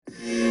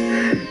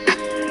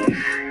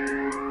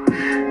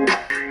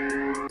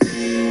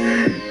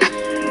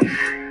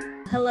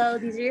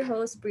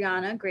hosts,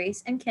 Brianna,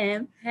 Grace, and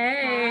Kim.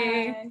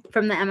 Hey. Hi.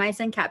 From the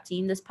MISN CAP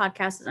team, this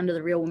podcast is under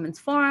the Real Women's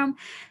Forum,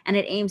 and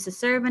it aims to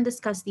serve and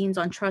discuss themes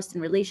on trust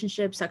and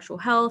relationships, sexual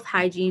health,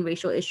 hygiene,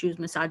 racial issues,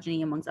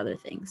 misogyny, amongst other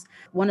things.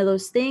 One of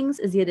those things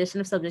is the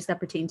addition of subjects that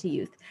pertain to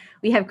youth.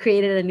 We have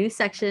created a new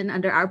section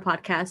under our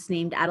podcast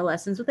named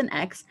Adolescence with an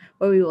X,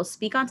 where we will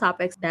speak on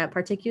topics that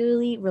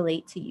particularly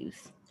relate to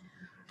youth.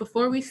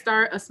 Before we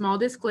start, a small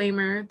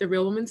disclaimer: the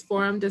Real Women's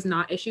Forum does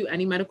not issue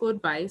any medical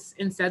advice.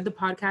 Instead, the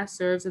podcast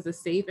serves as a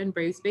safe and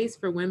brave space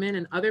for women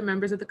and other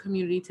members of the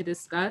community to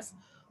discuss,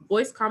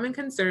 voice common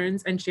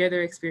concerns, and share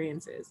their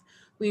experiences.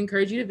 We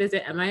encourage you to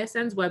visit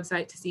MISN's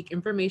website to seek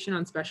information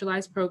on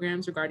specialized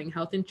programs regarding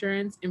health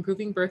insurance,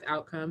 improving birth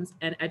outcomes,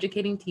 and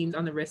educating teens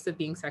on the risks of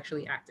being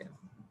sexually active.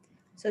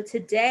 So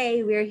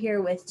today we're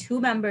here with two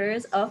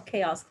members of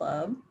Chaos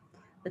Club,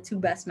 the two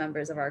best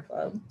members of our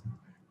club.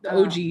 The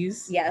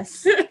OGs.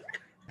 Yes.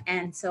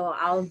 And so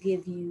I'll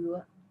give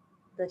you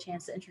the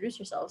chance to introduce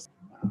yourselves.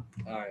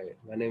 All right,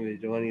 my name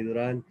is Giovanni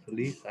Duran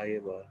Solis. I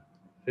am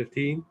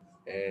 15,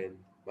 and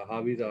my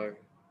hobbies are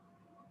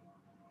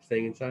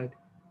staying inside.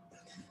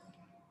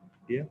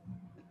 Yeah,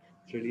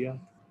 it's really all.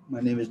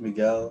 My name is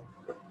Miguel.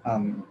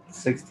 I'm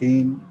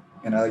 16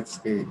 and I like to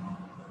skate.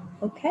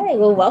 Okay,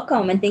 well,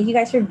 welcome and thank you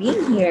guys for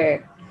being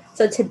here.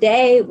 So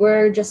today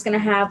we're just going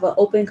to have an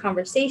open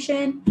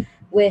conversation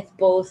with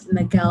both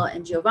Miguel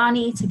and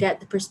Giovanni to get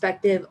the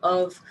perspective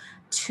of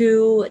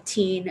two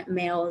teen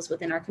males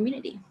within our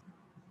community.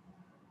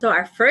 So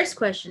our first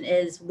question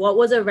is, what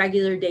was a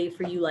regular day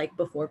for you like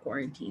before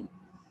quarantine?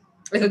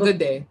 Like a good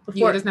day.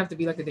 Before- It doesn't have to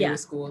be like a day Yeah. of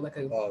school. Like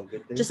a Oh,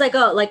 good day. Just like a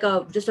A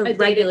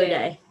regular day-to-day.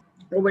 day.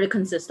 What would it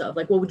consist of?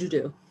 Like, what would you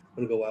do?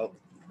 I'm gonna go out.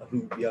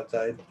 I'm gonna be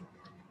outside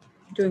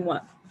Doing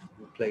what?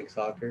 playing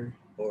soccer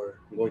or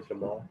going to the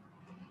mall.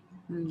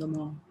 In the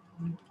mall.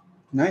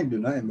 And I didn't do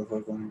nothing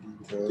before quarantine.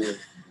 So,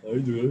 I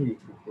do anything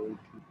before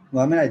quarantine.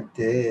 well, I mean, I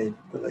did,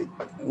 but like,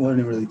 it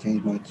wouldn't really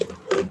change much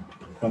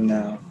from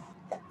now,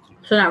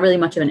 So not really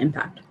much of an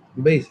impact.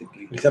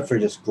 Basically, except for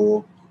just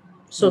school.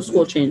 So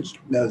school changed.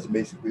 That was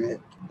basically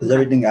it. Because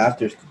everything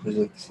after school was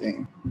like the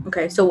same.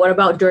 Okay, so what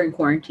about during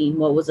quarantine?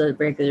 What was a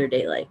regular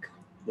day like?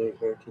 during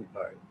quarantine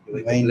part. You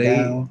wake up Laying late,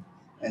 down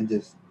and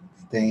just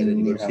staying and then in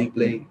you your go to sleep house.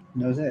 late.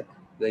 That was it.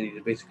 Then you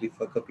just basically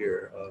fuck up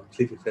your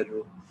sleeping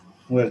schedule.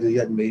 Well, you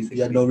had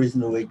no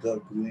reason to wake up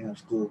because you didn't have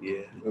school.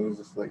 Yeah, It was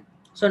just like,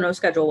 So no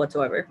schedule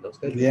whatsoever. no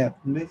schedule. yeah.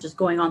 Just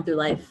going on through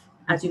life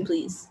as you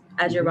please,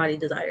 as your body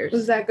desires.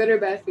 Was that good or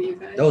bad for you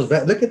guys? That was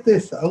bad. Look at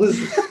this. I was.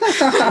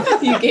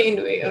 You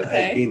gained weight, I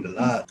okay. gained a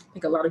lot.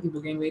 like a lot of people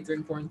gain weight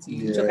during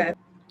quarantine. Yeah. Okay.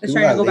 It's People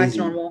trying to got go back to lazy.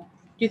 normal.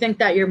 Do you think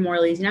that you're more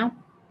lazy now?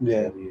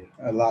 Yeah,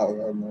 a lot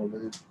more.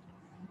 But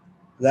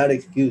that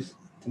excuse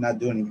to not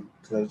do anything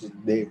because I was just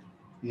there.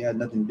 You had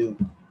nothing to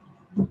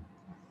do.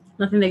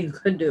 Nothing that you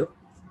could do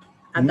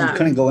at You that.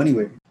 couldn't go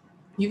anywhere.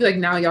 You feel like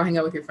now y'all hang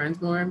out with your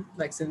friends more,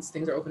 like since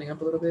things are opening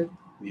up a little bit.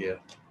 Yeah.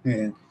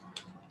 Yeah.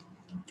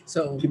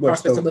 So People are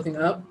prospects still- are looking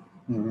up.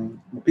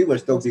 But people are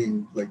still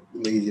being like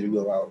lazy to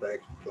go out.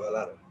 Like for a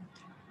lot of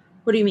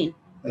What do you mean?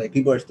 Like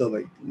people are still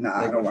like, nah,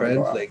 I like don't my want to friends,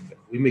 go out. like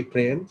we make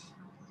plans,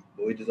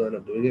 but we just don't end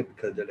up doing it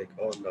because they're like,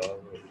 oh no,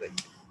 like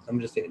I'm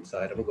just staying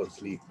inside. I'm gonna go to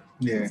sleep.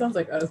 Yeah, It sounds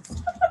like us.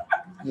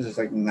 it's just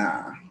like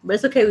nah. But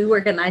it's okay. We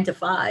work at 9 to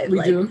 5. We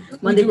like, do.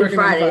 Monday We do through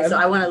work at 9 to Friday. 5. So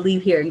I want to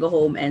leave here and go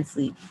home and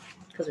sleep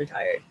because we're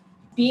tired.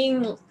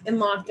 Being in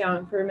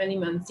lockdown for many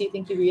months, do you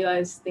think you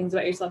realized things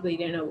about yourself that you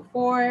didn't know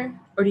before?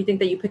 Or do you think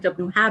that you picked up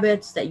new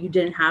habits that you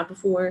didn't have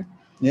before?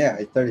 Yeah,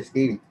 I started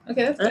skating.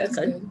 Okay, that's That's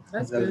good. good.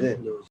 That's That was good.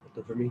 it. There was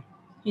nothing for me.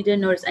 You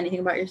didn't notice anything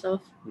about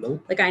yourself?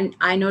 Nope. Like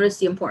I noticed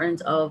the importance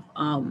of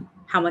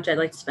how much I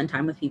like to spend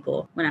time with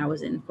people when I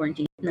was in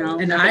quarantine. No,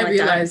 And nothing I like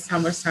realized how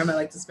much time I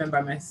like to spend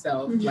by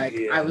myself. Mhm. Like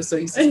Yeah. I was so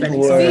used to And spending.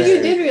 Word. so See, much-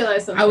 you did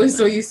realize something. I was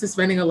so used to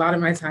spending a lot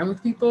of my time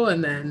with people,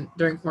 and then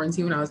during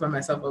quarantine, when I was by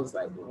myself, I was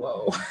like,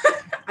 "Whoa!"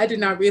 I did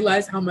not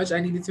realize how much I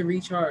needed to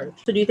recharge.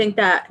 So do you think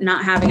that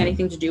not having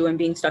anything to do and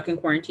being stuck in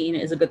quarantine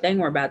is a good thing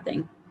or a bad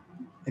thing?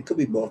 It could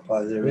be both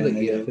positive It was and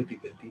like yeah, negative.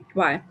 50-50.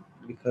 Why?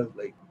 Because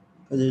like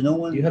Because there's no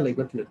one. you had like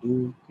nothing to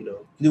do, you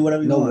know. do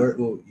whatever you No want. work.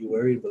 Well, you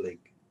worried, but like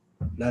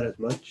not as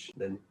much.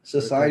 Then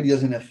Society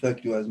doesn't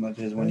affect you as much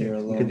as when you're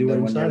You alone. can do it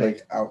than when you're inside.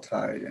 like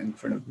outside in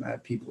front of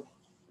mad people.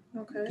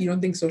 Okay. You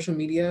don't think social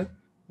media?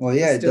 Well,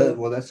 yeah, it Still- does.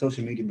 Well, that's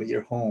social media, but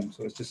you're home,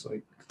 so it's just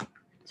like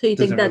So you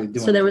think Doesn't that really do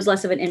so there was anything.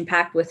 less of an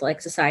impact with like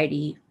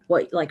society,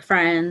 what like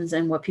friends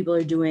and what people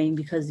are doing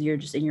because you're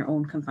just in your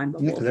own confined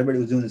because bubble. everybody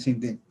was doing the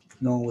same thing.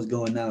 No one was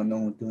going out. No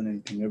one was doing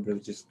anything. Everybody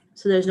was just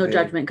So there's no Yeah.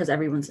 judgment because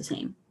everyone's the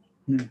same.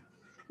 Yeah.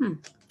 I You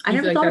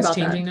never feel thought like that's about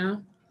changing that.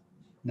 now.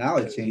 now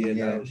it's changing.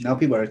 Yeah, Yeah, now it's now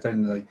people are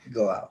starting to like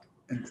go out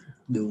and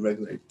do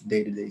regular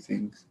day-to-day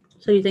things.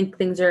 So you think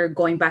things are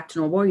going back to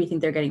normal or you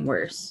think they're getting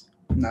worse?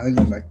 Now they're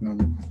going back to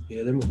normal.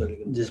 yeah, they're most likely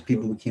gonna Just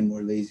people became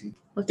more lazy.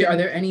 Are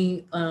there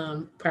any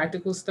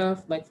practical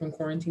stuff like from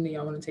quarantine that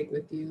y'all want to take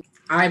with you?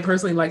 I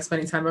personally like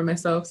spending time by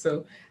myself,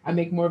 so I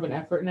make more of an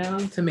effort now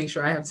to make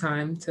sure I have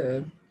time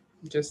to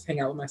just hang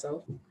out with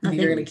myself. I You're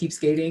think- gonna keep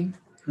skating.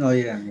 Oh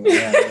yeah,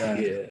 yeah.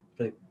 Yeah,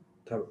 like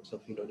time for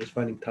myself. Just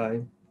finding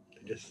time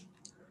to just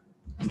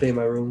stay in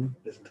my room,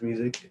 listen to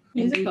music.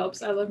 Music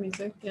helps. I love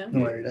music. Yeah.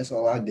 No worry, that's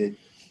all I did.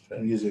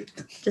 Music.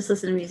 Just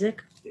listen to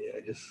music. Yeah, I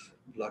just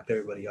blocked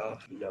everybody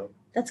off.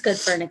 That's good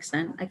for an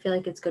extent. I feel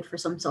like it's good for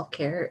some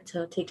self-care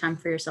to take time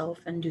for yourself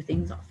and do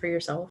things for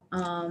yourself.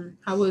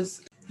 How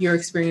was your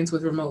experience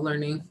with remote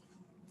learning?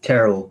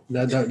 Terrible.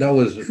 That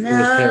was it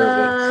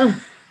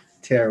was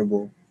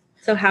terrible.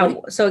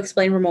 Terrible. So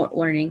explain remote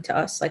learning to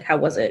us. Like, how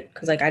was it?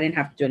 Because like I didn't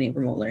have to do any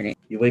remote learning.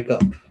 You wake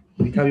up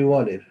anytime you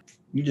wanted.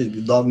 You just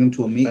log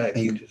into a meet Facts,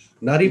 and you you just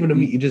not even a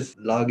meet. You just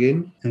log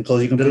in, and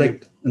close your They're computer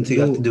like, until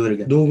you have to do it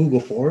again. do a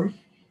Google form.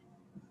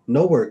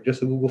 No work,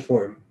 just a Google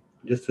form,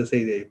 just to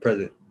say that you're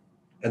present,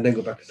 and then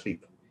go back to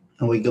sleep.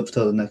 And wake up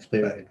till the next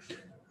period.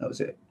 Facts. That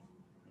was it.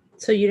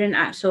 So you didn't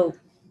act. So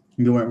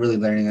You weren't really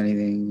learning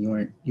anything.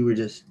 You were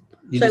just.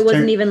 it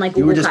wasn't even like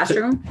you were Google just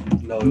Classroom.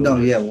 No,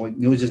 yeah, well,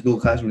 it was just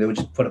Google Classroom. They would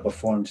just put up a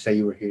form to say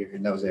you were here,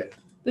 and that was it.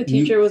 The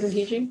teacher wasn't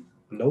teaching.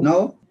 Nope.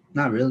 No,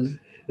 not really.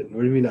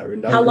 What do you mean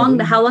not?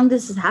 How long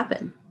does this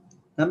happen?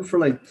 Not for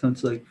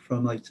since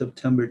from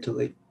September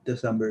to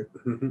December.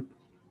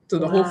 So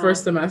the whole Wow.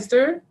 first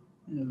semester?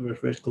 Yeah, our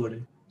first quarter.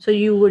 So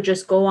you would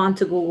just go on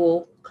to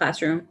Google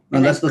Classroom. and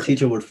Unless then- the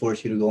teacher would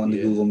force you to go on the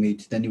Yeah. Google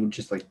Meet, then you would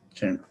just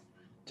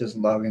just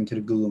log into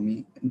the Google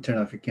Meet and turn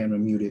off your camera,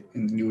 mute it,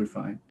 and you were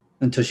fine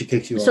until she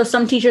kicks you So off.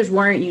 some teachers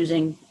weren't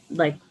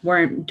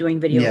doing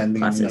video Yeah, No,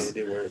 classes.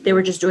 they weren't. They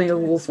were just doing a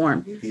Google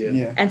form. Yeah.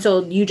 Yeah, And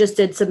so you just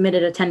did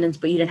submitted attendance,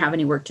 but you didn't have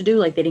any work to do.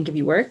 Like they didn't give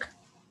you work.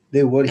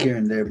 they would here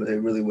and there, but it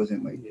really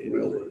wasn't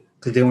real work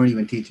because they weren't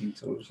even teaching.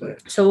 So it was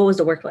So what was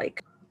the work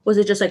like? Was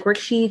it just like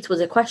worksheets? Was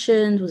it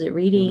questions? Was it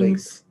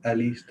readings? At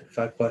least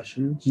 5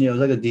 questions. yeah, it was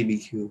like a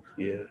DBQ.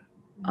 Yeah.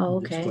 Oh,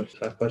 Just okay. questions.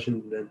 5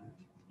 questions, then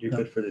you're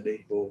good for the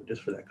day. Or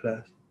just for that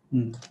class.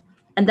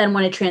 And then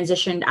when it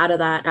transitioned out of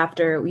that,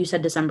 after you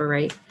said December,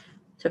 right?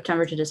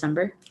 September to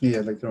December. Yeah,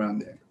 like around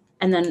there.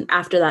 And then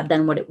after that,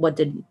 then what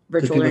did Because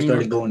virtual people learning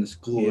started look? going to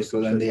school, Yeah,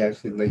 so then they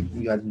actually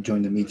you had to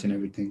join the meets and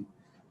everything,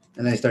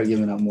 and they started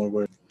giving out more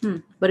work.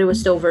 But it was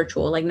still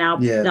virtual. Like now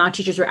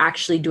teachers were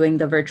actually doing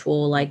the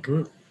virtual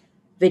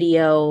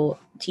video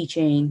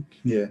teaching.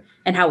 Yeah,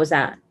 And how was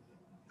that?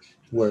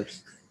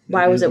 worse.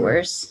 Why was it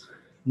worse?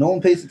 No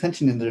one pays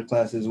attention in their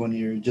classes when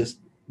you're just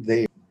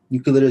there. You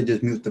could literally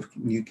just mute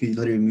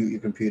your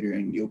computer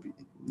and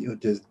you'll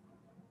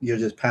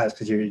just pass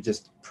because you're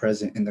just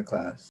present in the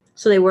class.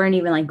 So they weren't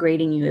even like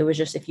grading you. It was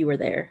just if you were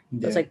there.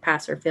 It was Yeah. like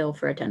pass or fail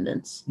for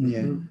attendance.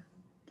 Yeah,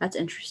 That's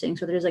interesting.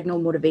 So there's like no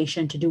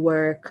motivation to do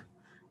work.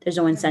 There's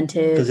no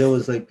incentive. because it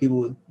was like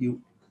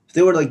if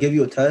they were to give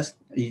you a test,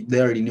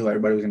 they already knew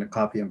everybody was gonna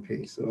copy and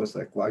paste. So it was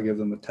like, why give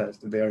them a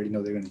test if they already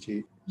know they're gonna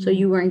cheat? So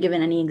you weren't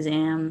given any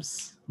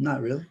exams,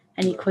 Not really.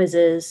 any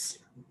quizzes,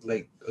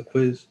 Like a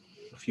quiz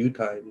a few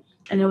times.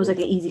 and it was like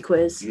an easy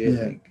quiz. Yeah,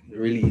 Yeah. like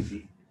really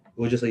easy. It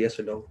was just a yes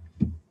or no.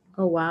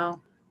 Oh wow,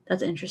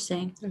 that's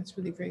interesting. That's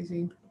really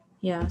crazy.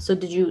 Yeah.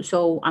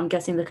 So I'm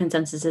guessing the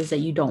consensus is that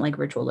you don't like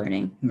virtual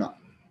learning. No.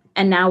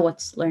 And now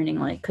what's learning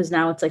like? Because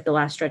now it's like the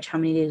last stretch. How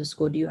many days of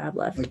school do you have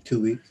left? Like 2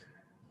 weeks.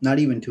 Not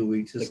even 2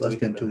 weeks. It's Like a less week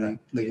than and a 2 half.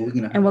 weeks. Like Yeah. a week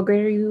and a half. And what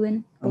grade are you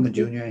in? I'm a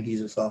junior and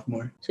he's a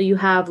sophomore. So you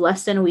have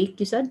less than a week,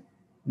 you said?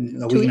 A 2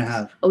 week and a weeks?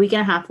 half. A week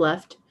and a half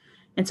left.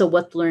 And so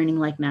what's learning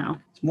like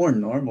now? It's more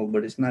normal,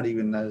 but it's not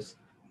even as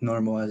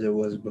normal as it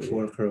was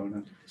before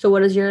Corona. So what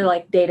does your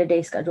like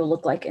day-to-day schedule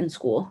look like in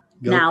school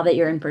Go, now that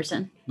you're in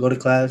person? go to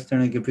class,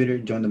 turn on the computer,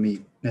 join the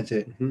meet. That's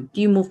it.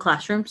 Do you move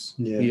classrooms?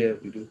 Yeah. Yeah,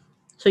 we do.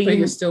 So But you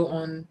you're still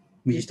on.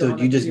 We You're just still on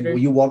you the just computer?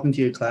 you walk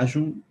into your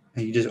classroom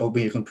and you just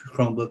open your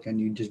Chromebook and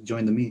you just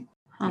join the meet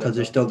Huh. because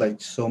there's still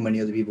so many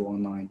other people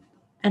online.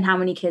 And how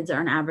many kids are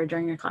on average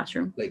in your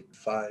classroom? Like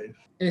 5.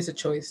 And it's a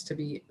choice to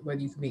be whether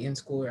you can be in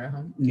school or at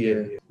home.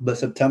 Yeah. But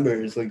September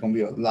is gonna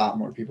be a lot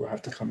more people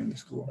have to come into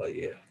school. Oh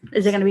yeah.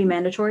 Is it going to be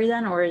mandatory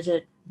then, or is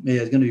it?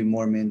 Yeah, it's gonna be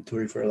more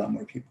mandatory for a lot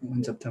more people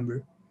in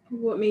September.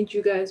 What made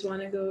you guys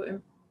want to go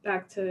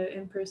back to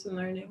in-person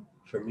learning?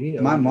 For me,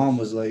 I My was mom just-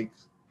 was like,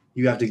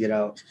 "You have to get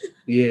out."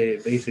 Yeah,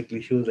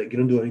 basically, she was like, "You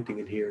don't do anything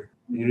in here.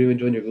 You don't even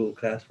join your Google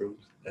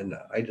Classrooms." And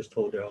I just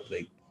told her, I was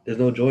like, "There's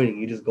no joining.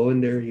 You just go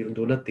in there. You don't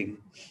do nothing."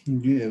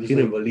 Yeah, it was She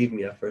didn't believe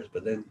me at first,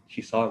 but then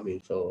she saw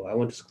me. So I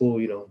went to school,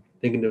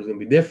 thinking there was gonna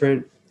be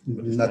different.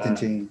 nothing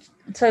changed.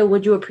 So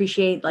would you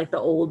appreciate like the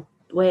old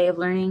way of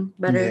learning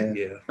better?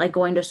 Yeah. Yeah. Like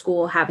going to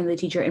school, having the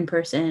teacher in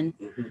person,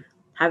 Mhm.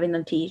 having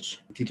them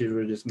teach. Teachers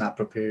were just not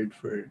prepared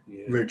for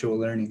Yeah. virtual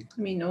learning.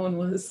 I mean, no one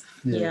was.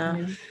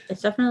 Yeah.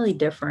 It's definitely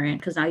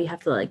different because now you have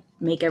to like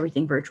make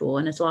everything virtual,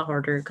 and it's a lot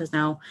harder because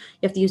now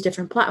you have to use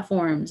different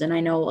platforms. And I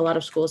know a lot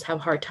of schools have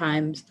hard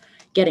times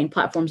getting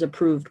platforms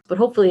approved, but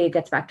hopefully it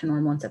gets back to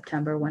normal in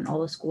September when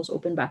all the schools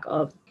open back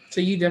up.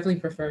 So you definitely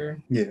prefer.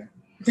 Yeah.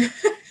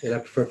 And I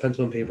prefer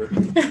pencil and paper.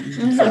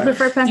 I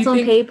prefer pencil and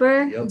think-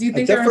 paper. Yep. Do you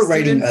think Except there are for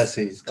writing students-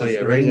 essays. 'cause Oh, yeah,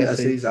 for writing writing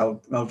essays. essays,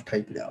 I'll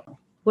type it out.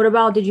 What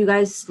about, did you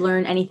guys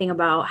learn anything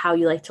about how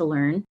you like to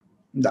learn?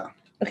 No.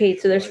 Okay,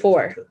 so there's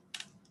four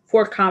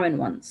common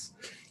ones: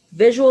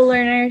 visual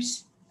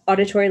learners,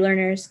 auditory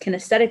learners,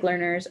 kinesthetic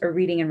learners, or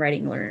reading and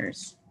writing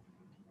learners.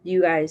 Do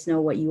you guys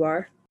know what you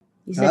are?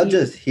 You I'll you-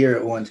 just hear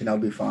it once and I'll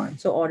be fine.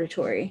 so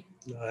auditory.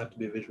 No, I have to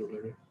be a visual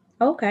learner.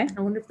 Okay,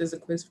 I wonder if there's a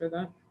quiz for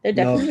that. there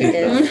No, definitely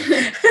please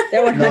is.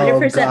 There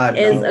 100% God,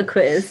 is no. a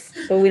quiz,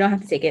 but we don't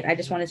have to take it. I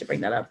just wanted to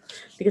bring that up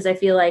because I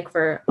feel like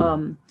for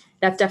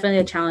that's definitely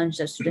a challenge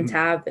that students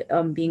have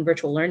being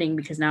virtual learning,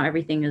 because now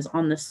everything is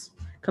on this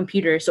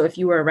computer. So if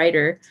you were a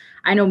writer,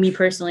 I know me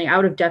personally, I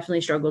would have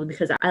definitely struggled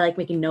because I like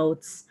making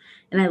notes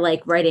and I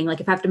like writing. Like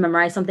if I have to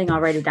memorize something,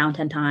 I'll write it down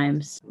 10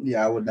 times.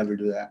 Yeah, I would never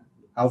do that.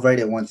 I'll write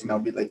it once and I'll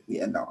be like,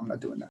 yeah, no, I'm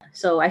not doing that.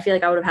 So I feel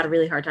like I would have had a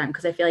really hard time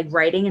because I feel like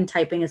writing and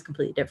typing is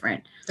completely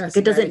different. That's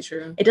It doesn't-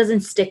 very true. It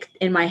doesn't stick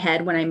in my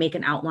head when I make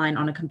an outline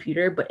on a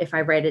computer, but if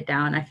I write it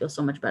down, I feel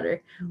so much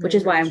better, which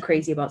is why I'm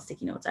crazy about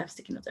sticky notes. I have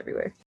sticky notes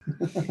everywhere.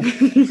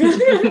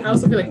 I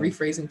also feel like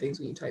rephrasing things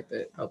when you type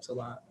it helps a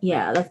lot.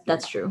 Yeah,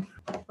 that's true.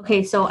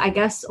 Okay, so I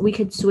guess we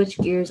could switch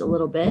gears a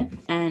little bit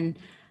and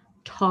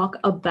talk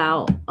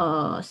about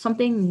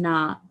something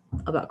not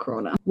about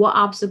Corona. What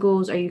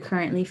obstacles are you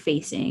currently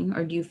facing,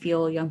 or do you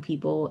feel young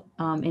people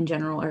in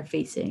general are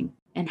facing,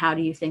 and how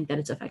do you think that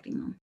it's affecting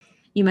them?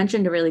 You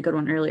mentioned a really good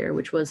one earlier,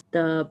 which was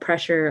the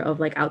pressure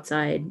of like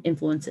outside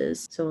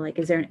influences. So like,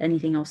 is there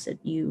anything else that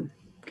you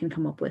can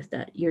come up with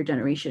that your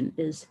generation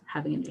is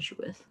having an issue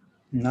with?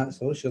 Not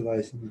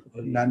socializing,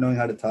 not knowing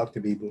how to talk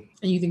to people.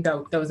 And you think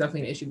that was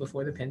definitely an issue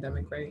before the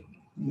pandemic, right?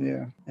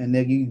 Yeah. And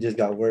then you just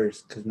got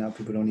worse because now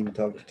people don't even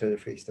talk to each other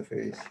face to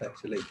face. It's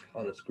actually like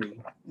on a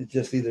screen. It's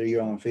just either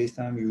you're on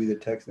FaceTime, you either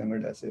text them or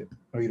that's it.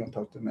 Or you don't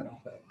talk to them at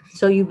all.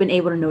 So you've been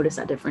able to notice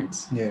that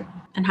difference. Yeah.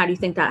 And how do you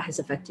think that has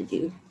affected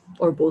you,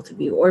 or both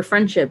of you, or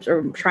friendships,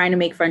 or trying to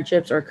make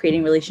friendships, or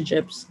creating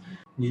relationships?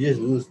 You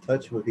just lose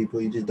touch with people.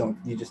 You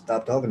just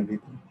stop talking to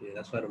people. Yeah,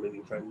 that's why I don't make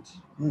any friends.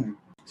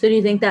 So do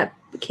you think that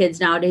kids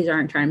nowadays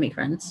aren't trying to make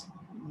friends?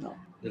 No.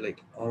 They're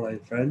like online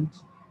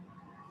friends.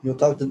 They'll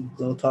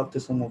talk to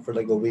someone for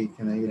like a week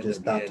and then you and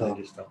just then, stop yeah, and then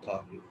talking. just stop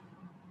talking.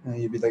 And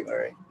you'd be like, all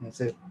right, that's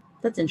it.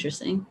 That's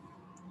interesting.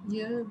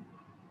 Yeah.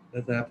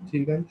 Doesn't happen to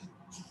you guys?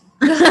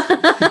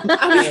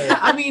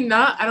 I mean,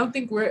 I don't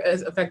think we're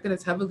as affected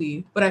as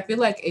heavily, but I feel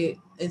like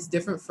it's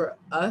different for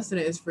us than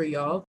it is for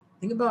y'all.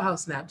 Think about how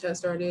Snapchat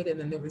started, and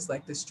then there was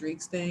like the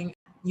streaks thing.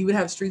 You would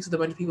have streaks with a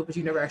bunch of people, but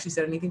you never actually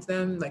said anything to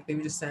them. Like they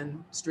would just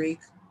send streak.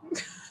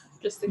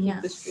 Just to keep Yeah.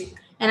 the streak.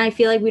 And I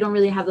feel like we don't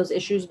really have those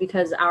issues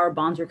because our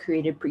bonds were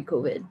created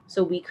pre-COVID.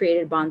 So we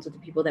created bonds with the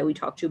people that we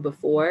talked to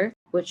before,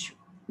 which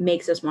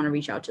makes us want to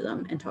reach out to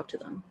them and talk to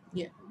them.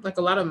 Yeah. Like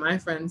a lot of my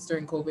friends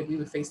during COVID, we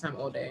would FaceTime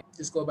all day,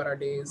 just go about our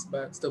days,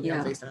 but still be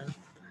on Yeah. FaceTime.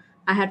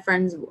 I had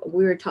friends,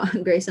 we were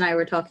talking, Grace and I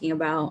were talking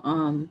about,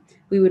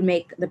 we would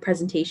make the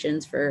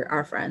presentations for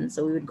our friends.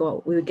 So we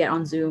would get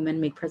on Zoom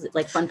and make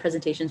fun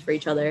presentations for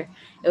each other.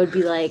 It would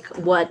be like,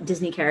 what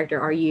Disney character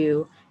are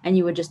you? And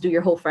you would just do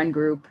your whole friend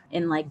group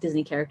in like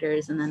Disney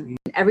characters. And then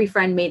every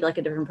friend made like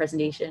a different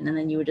presentation. And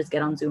then you would just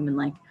get on Zoom and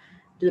like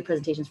do the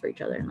presentations for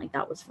each other. And like,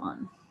 that was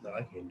fun. No,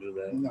 I can't do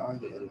that. No, I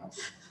get it.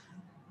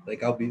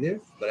 Like I'll be there,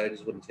 but I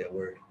just wouldn't say a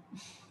word.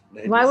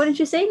 Why wouldn't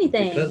you say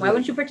anything? Because Why of-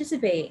 wouldn't you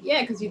participate?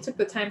 Yeah, because you took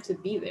the time to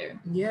be there.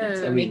 Yeah.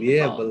 So I make mean, the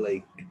yeah, call. but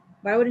like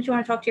Why wouldn't you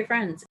want to talk to your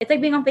friends? It's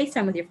like being on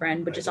FaceTime with your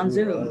friend, but just on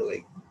Zoom.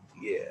 Like,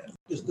 yeah.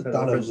 Just the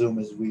thought of Zoom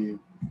is weird.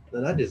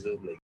 No, not just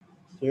Zoom. Like,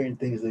 Certain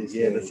things they say.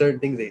 yeah, the certain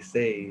things they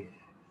say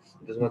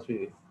just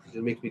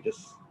makes me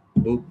just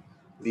boop,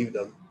 leave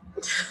them.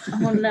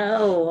 Oh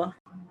no.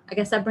 I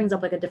guess that brings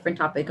up like a different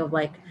topic of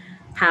like,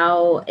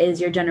 how is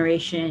your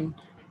generation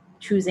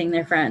choosing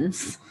their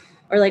friends?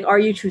 Or like, are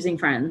you choosing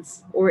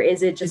friends? Or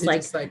is it just Is it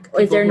like, just like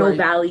or is there people no who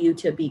are- value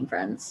to being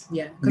friends?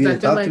 Yeah. You Because I either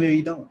feel talk like to me or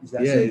you don't. It's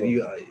that Yeah, simple.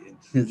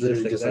 it's It's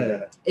literally just like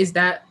that. is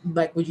that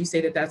like, would you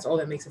say that that's all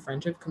that makes a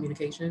friendship?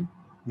 Communication?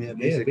 Yeah, Yeah,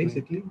 basically.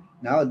 basically.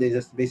 Nowadays,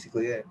 that's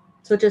basically it.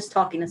 So just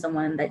talking to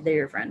someone that they're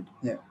your friend.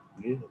 Yeah,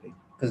 like,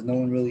 Because no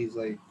one really is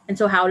like, And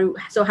so how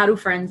do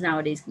friends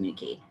nowadays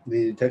communicate?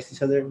 they text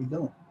each other or you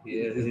don't.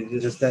 yeah, It's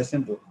it's just that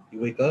simple. You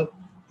wake up,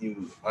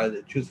 you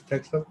either choose to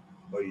text them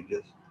or you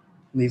just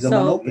Leave them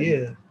So- on open.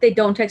 yeah They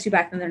don't text you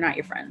back, then they're not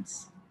your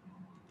friends.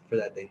 for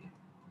that day.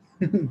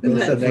 Don't And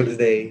set the for next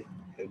day,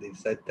 if they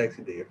decide to text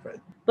you, they're your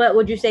friend. But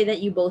would you say that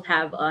you both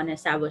have an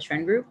established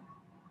friend group?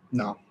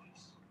 No,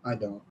 I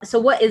don't. So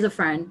what is a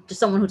friend?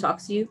 Just someone who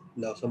talks to you?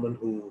 Now, someone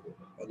who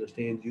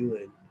understands you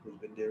and who's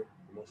been there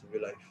for most of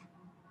your life.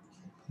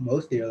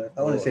 Most of your life.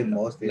 I want to say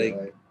most of your Like-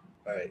 life.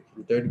 All right,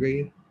 from third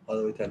grade all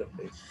the way to 10th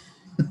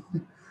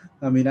grade.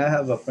 I mean, I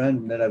have a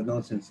friend that I've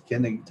known since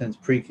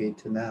pre-K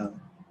to now.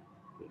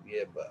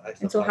 Yeah, but I.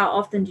 And so how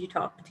often do you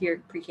talk to your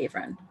pre-K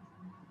friend?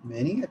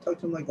 Manny, I talk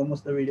to him like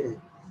almost every day.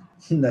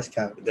 That's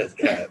cap. That's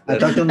cap. I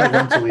talk to him like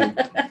once a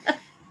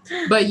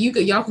week. But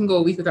y'all can go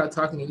a week without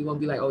talking and you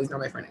won't be like, oh, he's not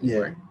my friend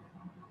anymore.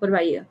 What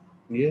about you?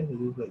 Yeah, it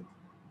was like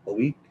a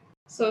week,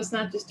 So it's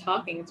not just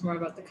talking; it's more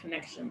about the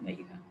connection that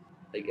you have.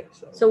 I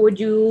guess. So would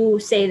you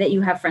say that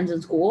you have friends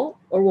in school,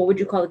 or what would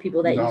you call the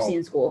people that you No. see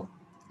in school?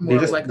 More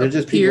just- like they're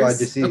just people I peers,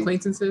 just see.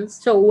 acquaintances.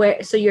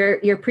 So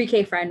your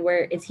pre-K friend,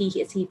 where is he?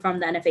 Is he from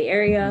the NFA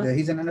area? Yeah,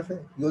 he's in NFA.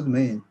 He goes to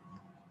Maine,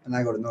 and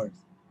I go to North.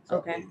 So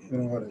Okay. we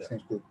don't go to the same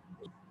school.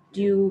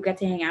 Do you get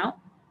to hang out?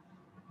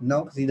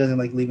 No, because he doesn't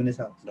like leaving his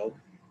house. Nope.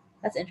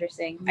 That's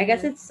interesting. I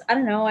guess Yeah. I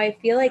don't know. I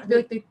feel like, I feel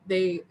like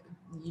they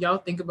y'all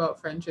think about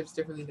friendships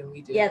differently than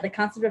we do. yeah, the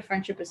concept of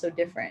friendship is so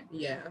different.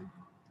 Yeah.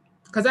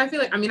 Because I feel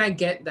like, I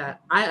get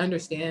that. I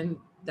understand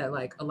that,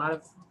 like, a lot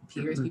of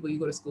peers, people you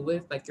go to school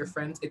with, like, your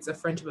friends, it's a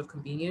friendship of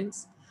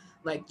convenience.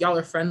 Like, y'all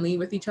are friendly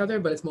with each other,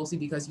 but it's mostly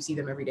because you see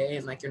them every day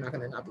and, like, you're not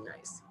going to not be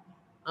nice.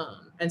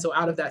 And so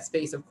out of that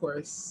space, of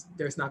course,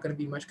 there's not going to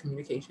be much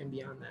communication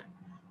beyond that.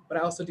 But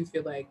I also do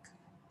feel like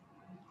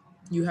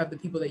you have the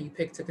people that you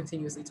pick to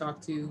continuously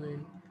talk to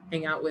and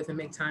hang out with and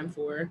make time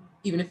for,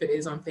 even if it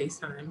is on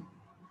FaceTime.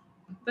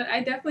 But I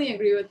definitely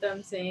agree with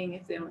them saying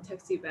if they don't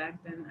text you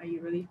back, then are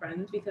you really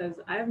friends? Because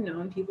I've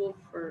known people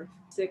for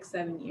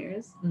 6-7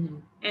 years,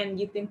 and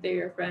you think they're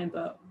your friend,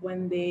 but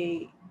when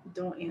they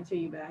don't answer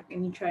you back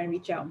and you try and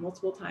reach out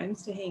multiple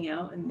times to hang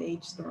out and they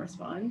just don't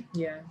respond,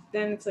 Yeah.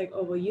 then it's like,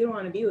 oh, well, you don't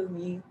want to be with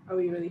me. Are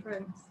we really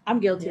friends? I'm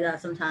guilty of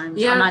that sometimes.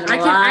 Yeah, I'm not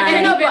gonna I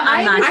can't lie. even-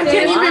 I'm not I gonna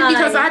can't even lie.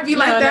 because I'd be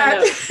like No,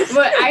 that.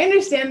 But I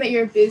understand that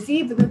you're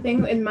busy. But the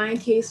thing in my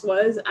case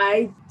was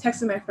I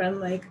texted my friend,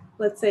 like,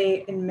 let's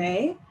say in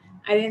May.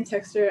 I didn't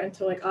text her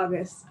until like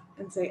August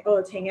and say, oh,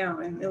 let's hang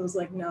out. And it was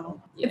like,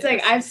 no. Yeah, it's like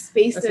that's- I've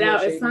spaced that's it a little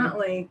out. It's shady. not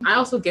like I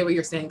also get what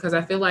you're saying because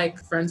I feel like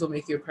friends will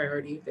make you a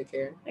priority if they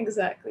care.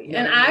 exactly.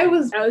 Yeah. And I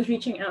was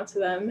reaching out to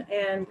them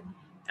and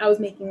I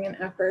was making an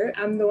effort.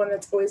 I'm the one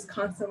that's always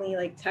constantly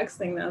like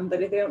texting them,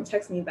 but if they don't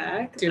text me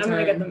back, It's your I'm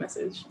gonna get time. the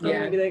message. I'm Yeah.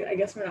 gonna be like, I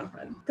guess we're not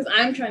friends. Because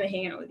I'm trying to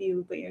hang out with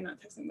you, but you're not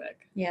texting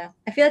back. Yeah,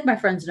 I feel like my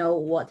friends know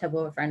what type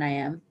of a friend I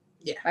am.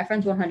 Yeah. My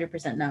friends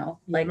 100% know.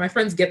 Like, my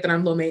friends get that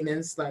I'm low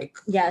maintenance. Like,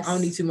 Yes. I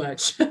don't need too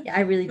much. Yeah,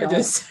 I really I don't.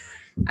 just,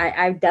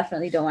 I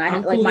definitely don't.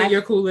 I'm like cooling,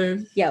 you're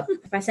cooling. Yeah,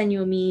 if I send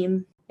you a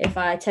meme, if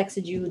I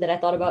texted you that I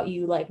thought about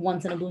you like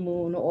once in a blue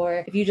moon,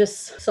 or if you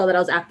just saw that I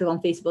was active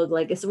on Facebook,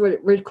 like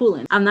we're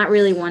cooling. I'm not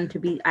really one to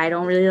be. I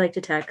don't really like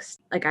to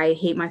text. Like I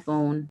hate my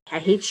phone. I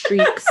hate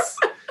streaks.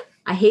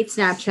 I hate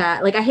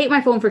Snapchat. Like I hate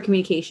my phone for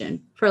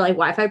communication, for like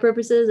Wi-Fi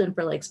purposes and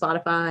for like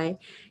Spotify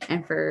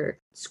and for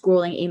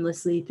scrolling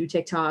aimlessly through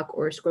TikTok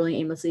or scrolling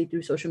aimlessly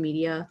through social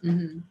media.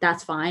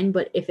 That's fine.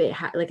 But if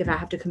if I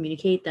have to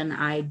communicate, then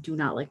I do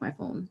not like my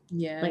phone.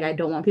 Yeah. Like I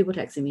don't want people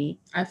texting me.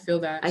 I feel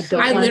that. I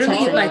don't I wanna literally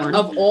text like anyone.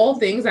 of all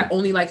things I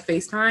only like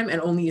FaceTime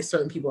and only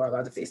certain people are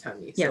allowed to FaceTime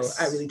me. Yes.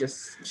 So I really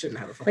just shouldn't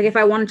have a phone. Like if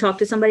I want to talk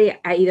to somebody,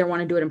 I either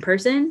want to do it in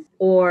person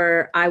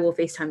or I will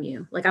FaceTime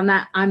you. Like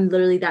I'm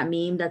literally that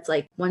meme that's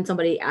like when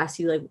somebody asks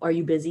you like, are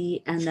you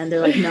busy? And then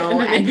they're like,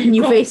 no. And then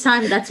you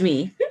FaceTime, that's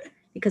me.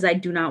 Because I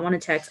do not want to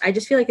text. I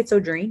just feel like it's so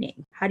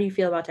draining. How do you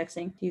feel about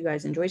texting? Do you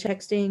guys enjoy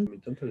texting? I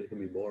mean, sometimes it can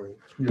be boring.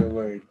 You're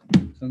right.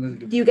 Sometimes it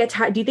could Do you get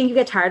tired? Do you think you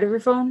get tired of your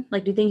phone?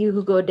 Like, do you think you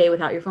could go a day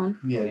without your phone?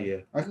 Yeah. Oh, yeah.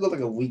 I could go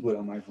like a week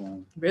without my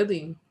phone.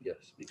 Really? Yes.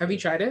 Have you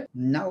because tried it?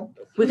 No.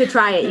 We could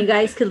try it. You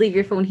guys could leave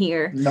your phone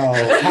here No.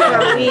 for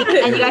a week,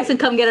 and you guys can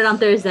come get it on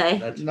Thursday.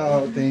 That's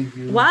No, thank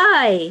you.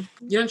 Why?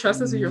 You don't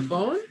trust us with your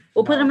phone?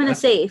 We'll put them in a That's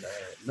safe.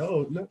 bad.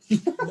 No. No.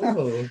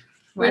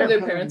 Where are Why their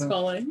don't- parents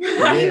calling?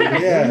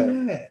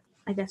 Yeah.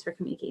 I guess for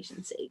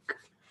communication's sake.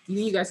 You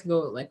think you guys can go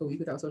like a week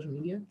without social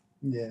media?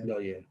 Yeah. No,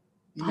 yeah.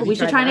 Oh, Have we you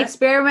should tried try an that?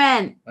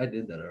 experiment. I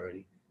did that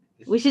already.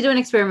 We should do an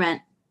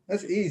experiment.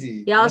 That's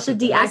easy. Y'all That's should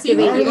the best. I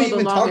Activate don't people deactivate. the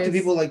even talk to longest.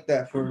 people like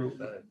that for.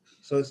 Facts.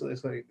 So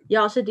it's like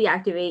Y'all should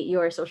deactivate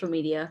your social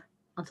media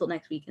until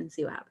next week and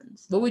see what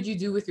happens. What would you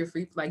do with your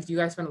free? Like, do you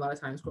guys spend a lot of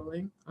time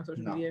scrolling on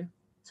social No. media?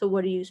 So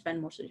what do you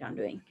spend most of the time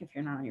doing if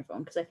you're not on your phone?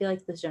 Because I feel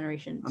like this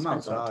generation I'm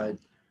spends all the outside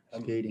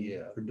time skating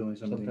Yeah. or doing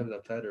something. Sometimes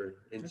outside or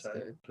That's inside.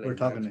 good. playing We're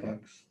talking to him.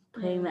 Xbox.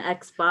 playing the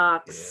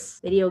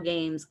Xbox, video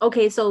games.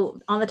 Okay, so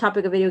on the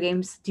topic of video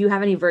games, do you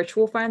have any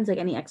virtual friends, like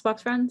any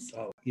Xbox friends?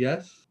 Oh,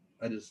 yes.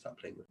 I just stopped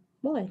playing them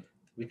Why?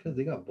 because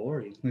they got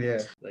boring. Yeah.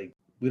 Like,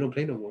 we don't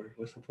play no more.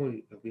 What's the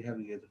point of we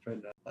having you as a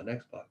friend on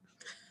Xbox?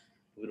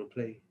 We don't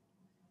play.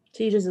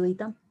 So you just delete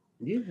them?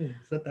 Yeah,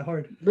 it's not that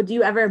hard. But do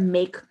you ever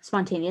make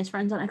spontaneous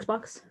friends on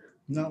Xbox?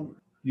 No.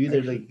 You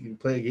either like you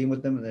play a game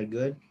with them and they're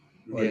good,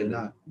 or you're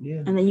no- not. Yeah.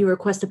 And then you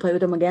request to play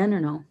with them again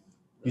or no?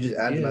 You just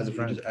add them Yeah, as a you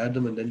friend. just add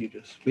them and then you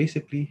just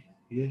basically,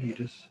 you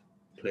just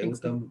play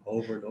with them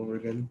over and over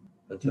again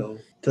until,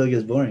 Till it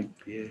gets boring.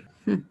 yeah.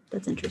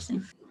 That's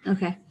interesting.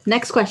 Okay.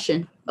 Next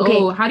question. Okay.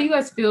 Oh, how do you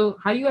guys feel?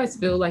 How do you guys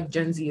feel like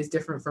Gen Z is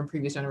different from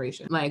previous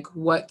generation? Like,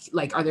 what?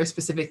 Like, are there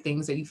specific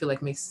things that you feel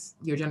like makes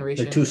your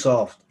generation They're too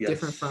soft. Yes.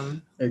 different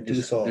from? They're too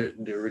Just, soft.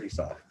 they're really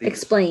soft. They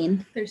just-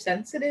 Explain. They're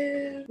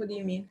sensitive. What do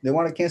you mean? They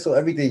want to cancel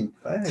everything.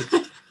 Facts.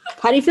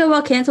 How do you feel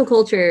about cancel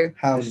culture?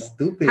 How They're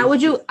stupid. How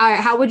would you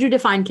how would you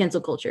define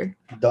cancel culture?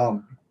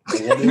 dumb?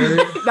 The one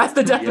word, That's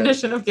the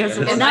definition of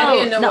cancel Yeah. culture. And I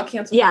didn't know what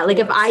cancel Yeah, like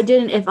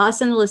culture if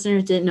us and the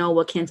listeners didn't know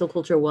what cancel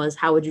culture was,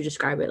 how would you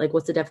describe it? Like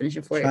what's the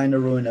definition for it? Trying to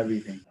ruin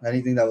everything.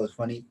 Anything that was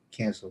funny,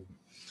 cancel.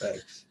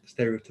 facts,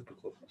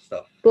 stereotypical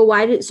stuff. But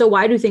why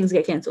do things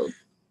get canceled?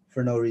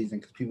 For no reason,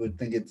 because people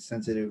think it's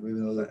sensitive,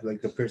 even though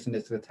like the person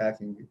that's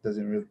attacking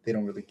they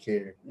don't really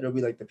care. It'll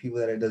be like the people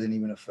that it doesn't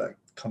even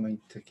affect coming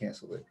to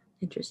cancel it.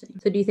 Interesting.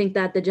 So do you think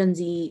that the Gen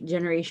Z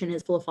generation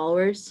is full of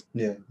followers?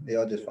 Yeah, they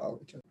all just follow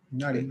each other.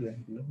 Not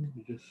even. No,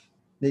 you just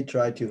They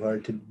try too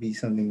hard to be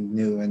something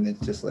new, and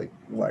it's just like,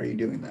 why are you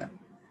doing that?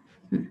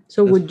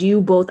 So That's- would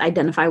you both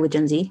identify with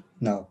Gen Z?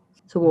 No.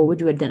 So what would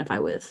you identify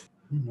with?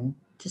 I don't know.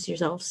 Just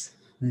yourselves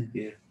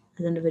yeah.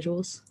 as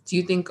individuals? Do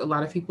you think a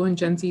lot of people in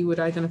Gen Z would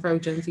identify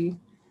with Gen Z,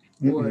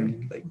 or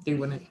Mm-mm. Like they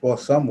wouldn't? Well,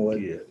 some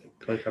would. yeah,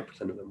 like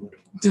 25% of them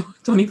would.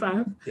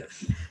 25.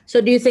 Yes.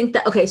 So do you think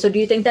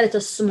that it's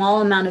a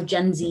small amount of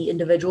Gen Z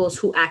individuals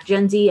who act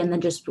Gen Z and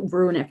then just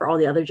ruin it for all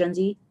the other Gen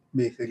Z?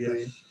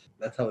 Basically. Yes.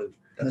 That's how it.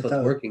 That's That's what's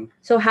how- working.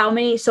 So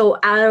so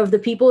out of the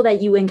people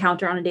that you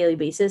encounter on a daily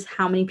basis,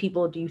 how many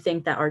people do you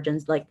think that are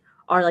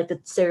are like the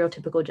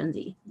stereotypical Gen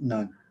Z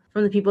None.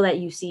 from the people that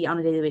you see on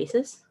a daily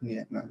basis?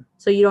 Yeah, none.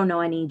 So you don't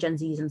know any Gen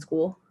Zs in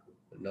school.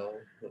 No.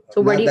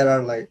 So where Not do you, that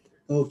are like,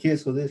 okay,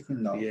 so this.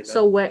 No. Yeah,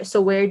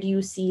 so where do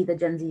you see the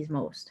Gen Zs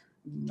most?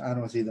 I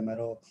don't see them at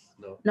all.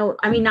 no. No,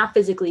 I mean not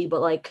physically,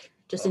 but like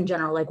just in Oh.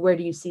 general. Like where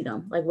do you see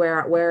them? Like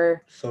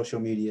where? Social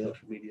media.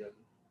 Social media,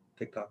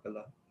 TikTok a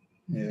lot.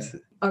 Yeah.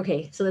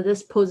 Okay, so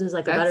this poses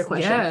like a better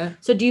question. Yeah.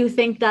 So do you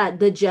think that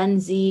the Gen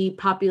Z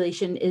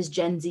population is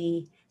Gen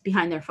Z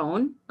behind their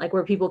phone, like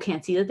where people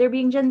can't see that they're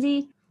being Gen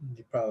Z?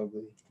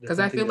 Probably. Because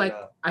I feel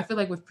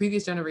like with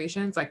previous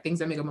generations, like things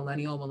that make a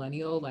millennial,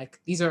 like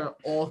these are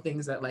all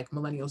things that like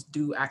millennials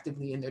do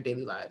actively in their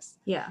daily lives.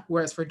 Yeah.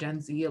 Whereas for Gen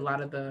Z, a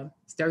lot of the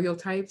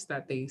stereotypes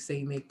that they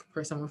say make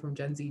for someone from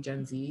Gen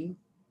Z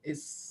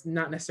is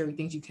not necessarily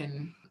things you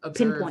can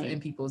observe Pinpoint. in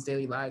people's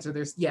daily lives, or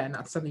there's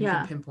not something you Yeah.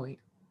 can pinpoint.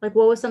 Like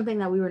what was something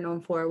that we were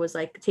known for was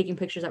like taking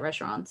pictures at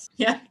restaurants.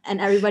 Yeah. And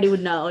everybody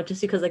would know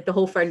just because like the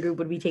whole friend group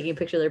would be taking a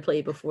picture of their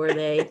plate before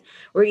they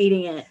were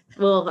eating it.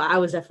 Well, I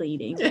was definitely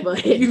eating,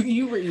 but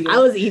you were eating. I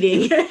was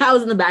eating. I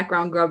was in the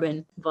background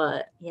grubbing.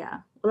 But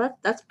yeah. Well,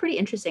 that's pretty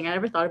interesting. I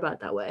never thought about it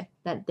that way.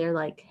 That they're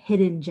like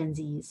hidden Gen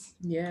Zs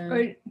Yeah.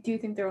 Or do you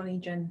think they're only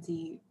Gen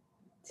Z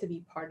to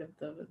be part of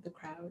the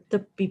crowd? to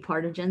be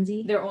part of Gen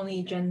Z. They're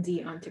only Gen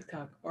Z on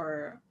TikTok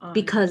or on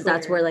Because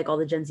that's Twitter. where like all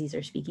the Gen Zs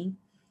are speaking.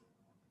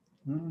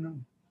 I don't know.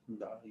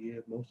 Nah, yeah,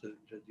 most of the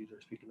Gen Zs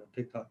are speaking on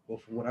TikTok. Well,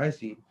 from what I've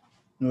seen,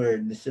 Where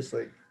it's just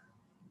like,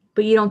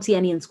 But you don't see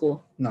any in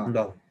school. no.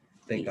 no.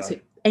 Thank God.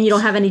 And you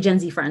don't have any Gen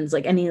Z friends,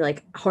 like any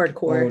like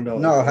hardcore. Oh no!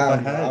 No, if hell I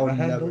no, had, I would if I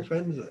had never. those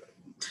friends.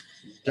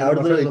 I would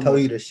my literally friends tell are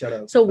you to shut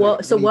up. So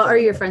Like, what are are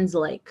your you friends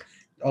like?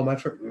 Oh, my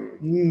friend.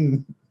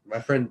 Mm. My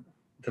friend.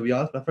 To be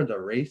honest, my friends are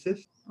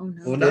racist. Oh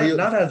no. Well, Stereo-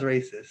 not as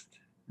racist.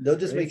 They'll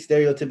just make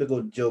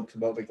stereotypical jokes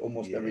about like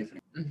almost Yeah.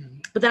 everything.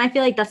 Mhm. But then I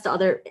feel like that's the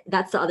other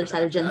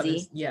side of Gen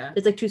Others- Z. Yeah.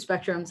 There's like two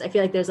spectrums. I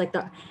feel like there's like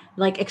the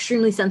like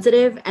extremely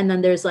sensitive and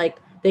then there's like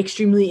the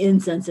extremely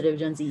insensitive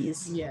Gen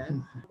Zs. Yeah.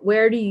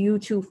 Where do you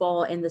two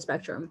fall in the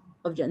spectrum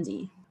of Gen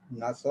Z?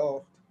 Not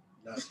soft.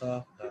 Not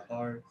soft, not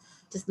hard.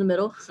 Just in the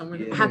middle? Somewhere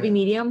Yeah. Happy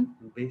medium?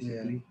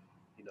 Basically,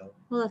 you know.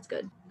 Well, that's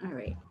good. All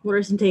right. What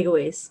are some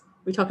takeaways?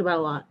 We talked about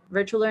a lot.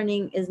 Virtual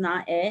learning is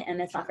not it,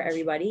 and it's not for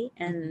everybody.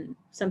 And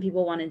some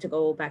people wanted to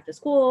go back to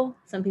school.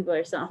 Some people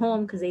are still at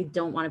home because they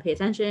don't want to pay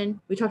attention.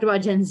 We talked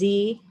about Gen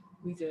Z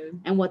We did.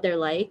 and what they're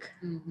like.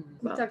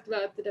 Mhm. We talked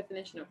about the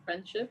definition of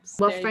friendships.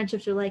 What They're-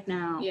 friendships are like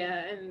now.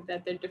 Yeah, and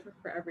that they're different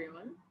for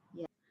everyone.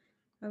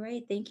 All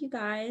right. Thank you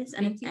guys.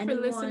 Thank you for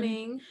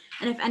listening.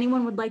 And if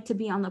anyone would like to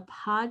be on the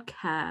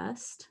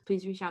podcast,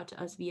 please reach out to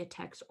us via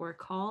text or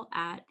call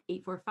at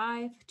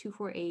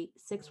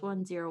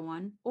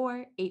 845-248-6101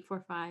 or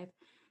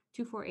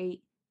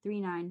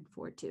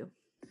 845-248-3942.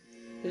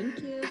 Thank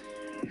you.